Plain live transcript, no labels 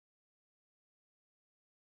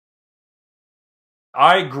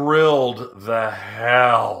I grilled the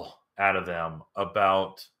hell out of them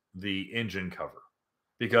about the engine cover.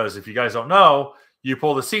 Because if you guys don't know, you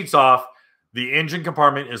pull the seats off, the engine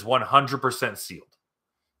compartment is 100% sealed.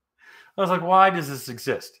 I was like, why does this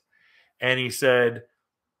exist? And he said,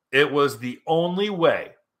 it was the only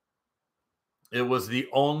way. It was the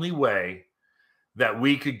only way that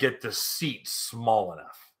we could get the seat small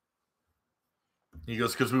enough. He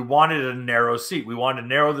goes, because we wanted a narrow seat. We wanted to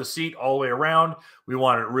narrow the seat all the way around. We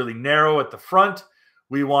wanted it really narrow at the front.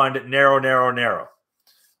 We wanted it narrow, narrow, narrow.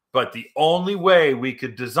 But the only way we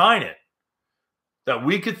could design it that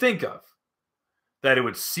we could think of that it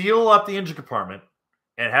would seal up the engine compartment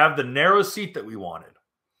and have the narrow seat that we wanted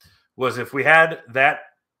was if we had that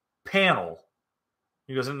panel.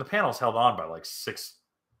 He goes, and the panel's held on by like 6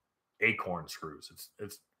 acorn screws.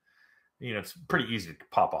 It's it's pretty easy to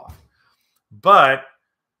pop off. But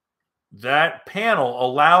that panel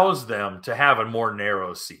allows them to have a more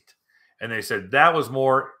narrow seat. And they said that was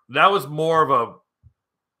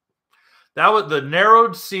the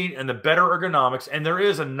narrowed seat and the better ergonomics. And there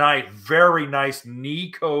is a nice, very nice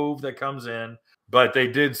knee cove that comes in. But they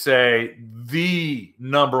did say the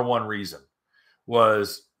number one reason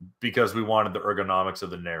was because we wanted the ergonomics of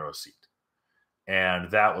the narrow seat.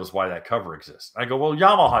 And that was why that cover exists. I go, well,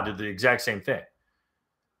 Yamaha did the exact same thing.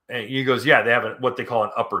 And he goes, yeah, they have what they call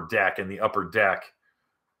an upper deck, and the upper deck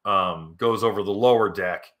goes over the lower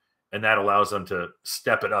deck, and that allows them to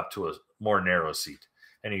step it up to a more narrow seat.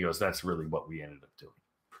 And he goes, that's really what we ended up doing.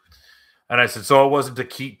 And I said, so it wasn't to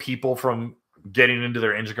keep people from getting into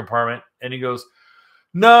their engine compartment? And he goes,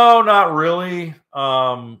 no, not really.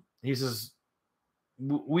 He says,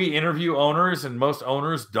 we interview owners, and most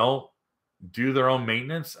owners don't do their own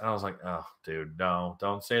maintenance. And I was like, oh, dude, no,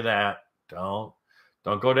 don't say that. Don't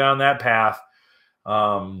go down that path.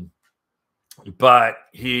 But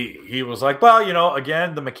he was like, well,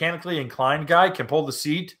 again, the mechanically inclined guy can pull the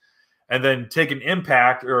seat and then take an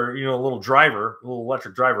impact or, a little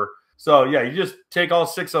electric driver. So, yeah, you just take all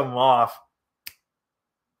 6 of them off.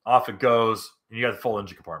 Off it goes, and you got the full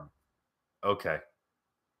engine compartment. Okay.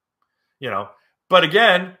 But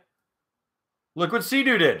again, look what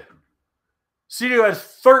Sea-Doo did. Sea-Doo has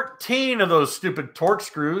 13 of those stupid torque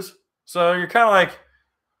screws. So you're kind of like,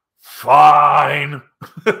 fine.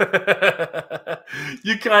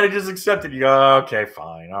 You kind of just accept it. You go, okay,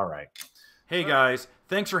 fine. All right. Hey, guys.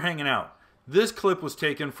 Thanks for hanging out. This clip was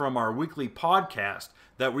taken from our weekly podcast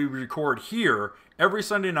that we record here every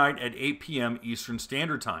Sunday night at 8 p.m. Eastern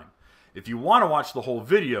Standard Time. If you want to watch the whole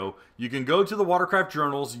video, you can go to the Watercraft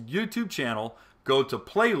Journal's YouTube channel, go to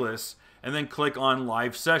playlists, and then click on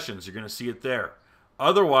live sessions. You're going to see it there.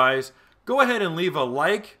 Otherwise, go ahead and leave a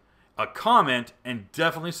like, a comment, and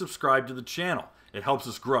definitely subscribe to the channel. It helps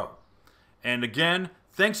us grow. And again,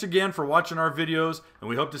 thanks again for watching our videos, and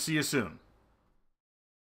we hope to see you soon.